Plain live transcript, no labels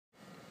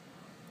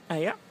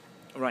Yeah,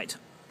 right.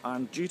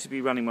 I'm due to be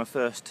running my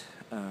first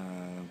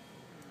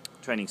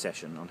training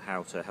session on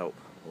how to help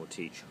or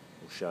teach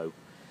or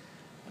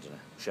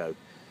show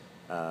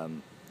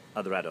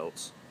other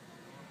adults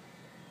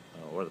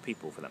or other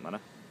people for that matter,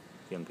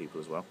 young people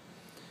as well,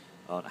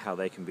 on how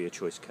they can be a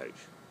choice coach,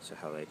 so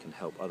how they can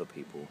help other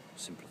people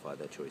simplify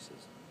their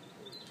choices.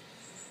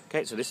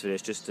 Okay, so this video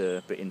is just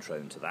a bit intro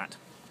into that.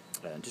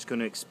 I'm just going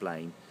to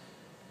explain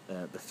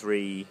the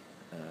three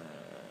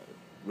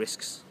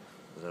risks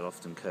that are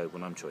often occurred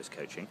when I'm choice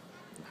coaching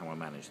and how I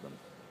manage them.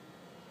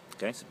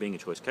 Okay, so being a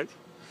choice coach,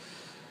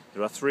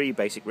 there are three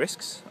basic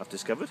risks I've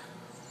discovered.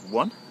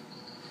 One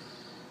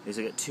is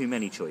I get too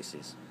many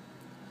choices.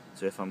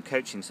 So if I'm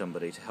coaching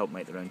somebody to help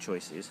make their own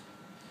choices,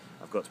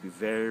 I've got to be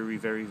very,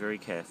 very, very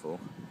careful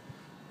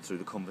through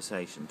the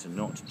conversation to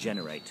not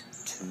generate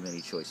too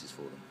many choices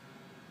for them.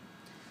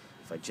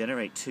 If I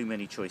generate too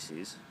many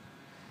choices,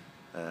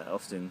 it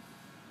often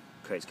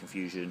creates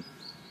confusion,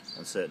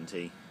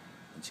 uncertainty,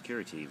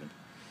 insecurity even,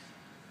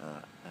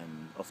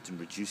 and often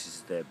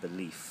reduces their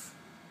belief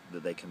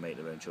that they can make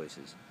their own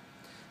choices.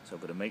 So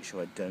I've got to make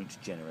sure I don't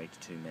generate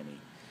too many,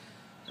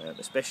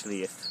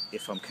 especially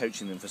if I'm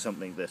coaching them for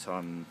something that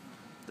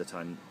there's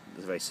a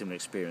very similar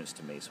experience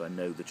to me, so I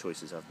know the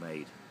choices I've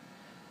made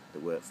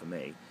that work for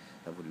me.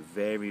 I've got to be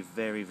very,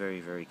 very,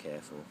 very, very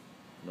careful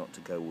not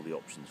to go all the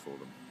options for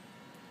them.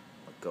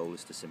 My goal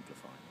is to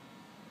simplify.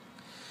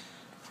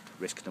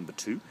 Risk number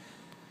two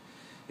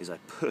is I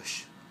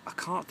push. I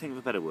can't think of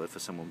a better word for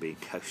someone being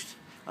coached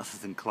other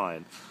than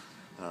client,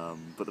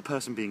 but the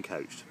person being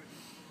coached.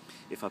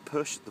 If I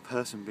push the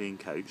person being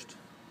coached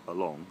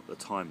along the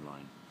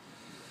timeline,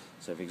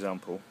 so for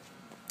example,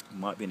 I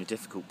might be in a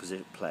difficult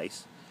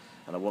place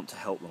and I want to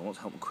help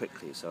them,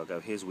 quickly, so I'll go,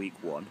 here's week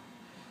one,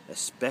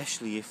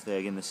 especially if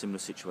they're in the similar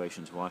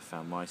situations where I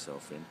found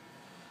myself in.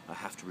 I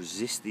have to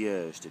resist the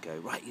urge to go,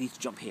 right, you need to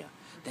jump here,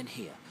 then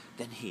here,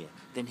 then here,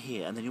 then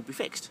here, and then you'll be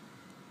fixed,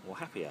 or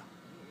happier.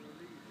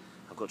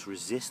 I've got to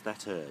resist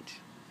that urge.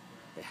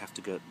 They have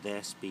to go at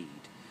their speed.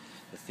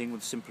 The thing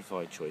with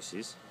simplified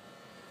choices,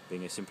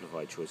 being a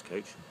simplified choice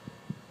coach,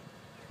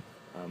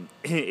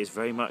 is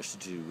very much to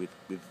do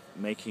with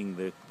making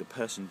the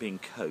person being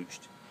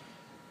coached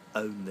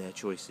own their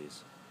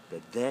choices.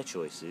 They're their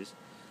choices.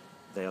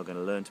 They are going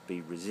to learn to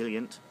be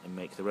resilient and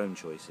make their own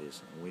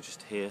choices. And we're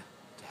just here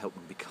to help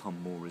them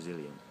become more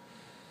resilient.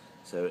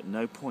 So at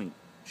no point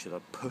should I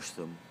push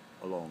them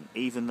along,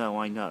 even though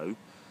I know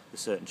the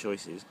certain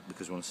choices,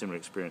 because we're on similar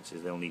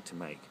experiences, they'll need to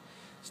make.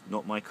 It's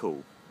not my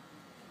call.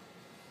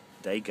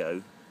 They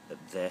go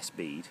at their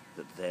speed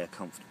that they're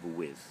comfortable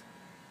with.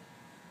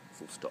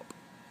 Full stop.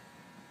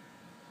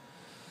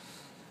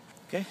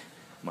 Okay,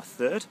 my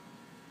third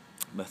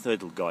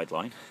little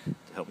guideline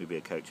to help me be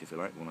a coach, if you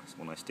like,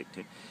 one I stick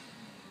to,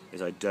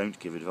 is I don't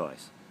give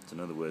advice. So in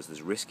other words,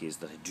 the risk is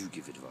that I do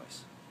give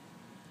advice.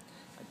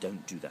 I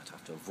don't do that. I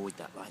have to avoid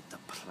that like the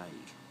plague.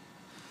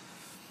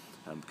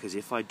 Because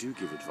if I do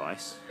give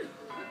advice,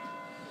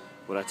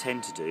 what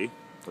tends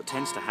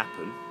to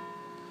happen,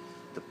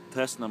 the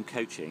person I'm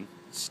coaching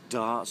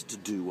starts to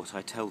do what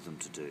I tell them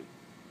to do.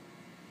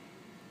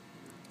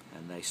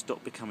 And they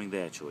stop becoming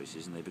their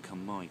choices and they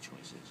become my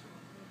choices.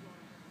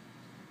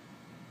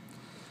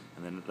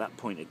 And then at that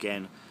point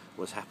again,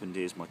 what's happened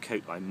is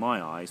in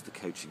my eyes, the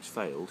coaching's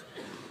failed,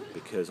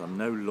 because I'm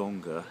no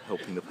longer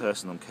helping the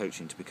person I'm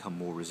coaching to become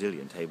more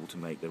resilient, able to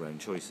make their own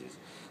choices.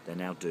 They're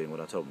now doing what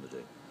I told them to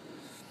do.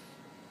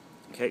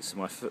 Okay, so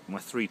my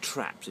three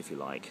traps, if you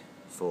like,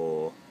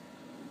 for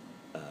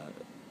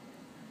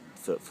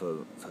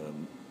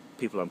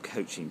people I'm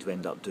coaching to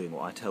end up doing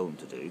what I tell them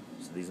to do.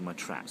 So these are my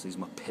traps, these are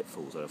my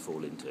pitfalls that I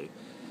fall into.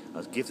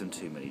 I give them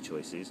too many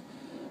choices,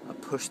 I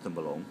push them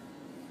along,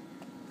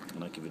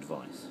 and I give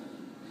advice.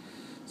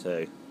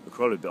 So the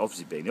corollary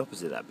obviously being the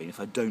opposite of that, being if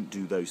I don't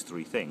do those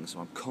three things,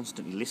 so I'm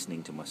constantly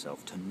listening to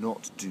myself to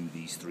not do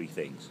these three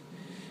things.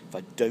 If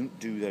I don't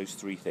do those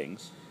three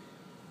things,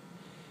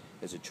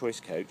 as a choice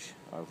coach,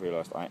 I've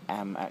realised I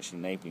am actually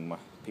enabling my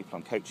people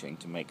I'm coaching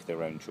to make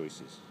their own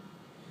choices.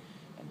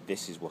 And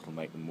this is what will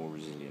make them more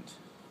resilient.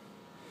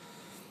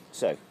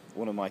 So,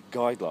 one of my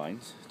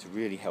guidelines to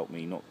really help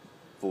me not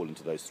fall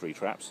into those three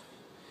traps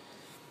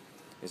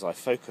is I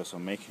focus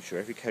on making sure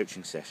every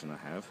coaching session I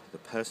have, the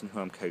person who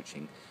I'm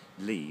coaching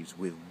leaves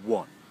with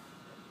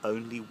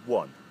only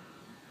one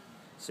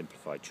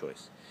simplified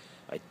choice.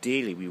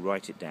 Ideally we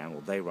write it down,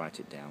 or they write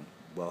it down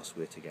whilst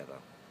we're together,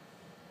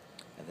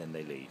 and then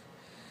they leave.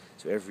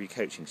 So every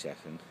coaching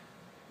session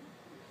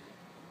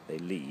they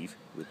leave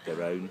with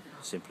their own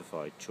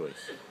simplified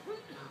choice,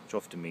 which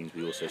often means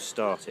we also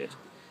start it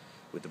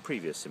with the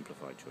previous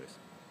simplified choice.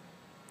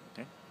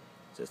 Okay?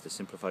 So it's the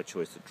simplified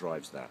choice that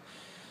drives that.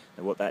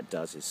 And what that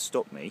does is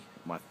stop me,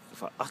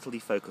 if I utterly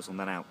focus on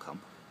that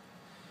outcome,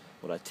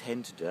 what I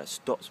tend to do, that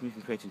stops me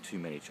from creating too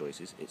many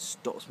choices, it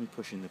stops me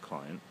pushing the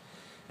client,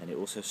 and it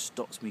also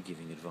stops me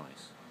giving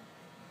advice.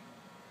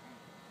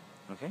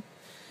 Okay?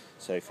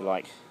 So if you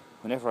like,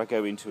 whenever I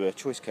go into a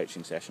choice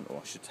coaching session,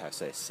 or I should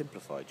say a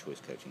simplified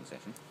choice coaching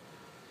session,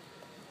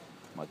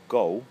 my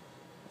goal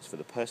It's for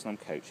the person I'm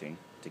coaching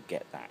to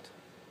get that.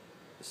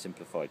 The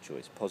simplified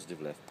choice, positive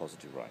left,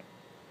 positive right.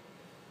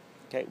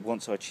 Okay,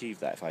 once I achieve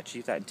that, if I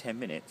achieve that in 10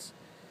 minutes,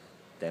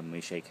 then we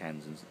shake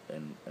hands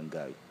and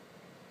go.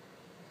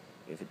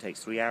 If it takes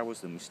 3 hours,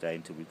 then we stay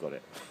until we've got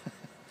it.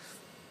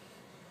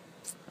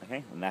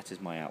 Okay, and that is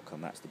my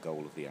outcome, that's the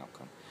goal of the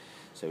outcome.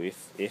 So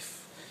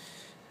if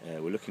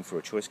we're looking for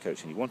a choice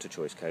coach and you want a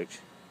choice coach,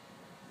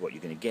 what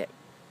you're going to get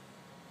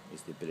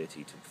is the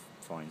ability to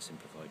find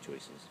simplified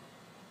choices.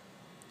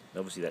 And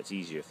obviously that's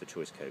easier if the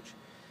choice coach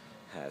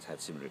has had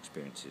similar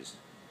experiences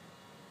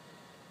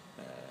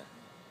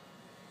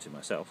to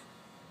myself,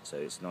 so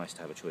it's nice to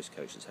have a choice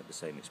coach that's had the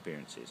same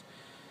experiences.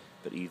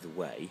 But either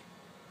way,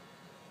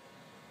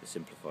 the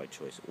simplified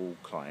choice, all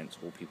clients,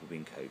 all people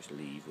being coached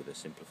leave with a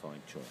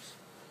simplified choice.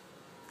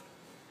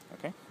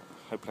 Okay,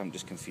 I hope I haven't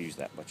just confused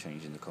that by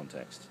changing the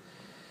context,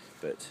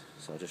 but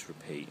so I'll just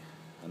repeat.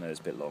 I know it's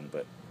a bit long,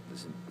 but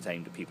it's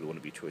aimed at people who want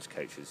to be choice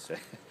coaches, so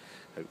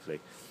hopefully.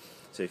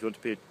 So if you want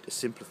to be a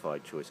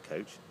simplified choice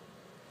coach,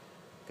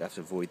 you have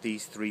to avoid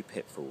these 3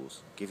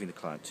 pitfalls: giving the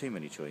client too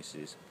many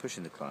choices,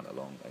 pushing the client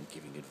along, and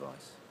giving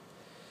advice.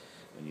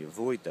 When you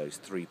avoid those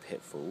 3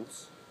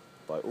 pitfalls,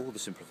 by all the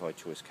simplified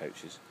choice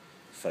coaches,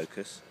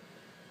 focus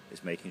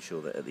is making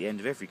sure that at the end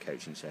of every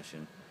coaching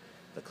session,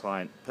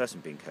 the person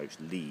being coached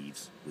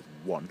leaves with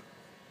 1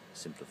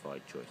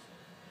 simplified choice.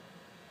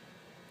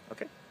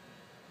 Okay,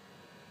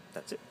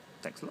 that's it.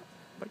 Thanks a lot.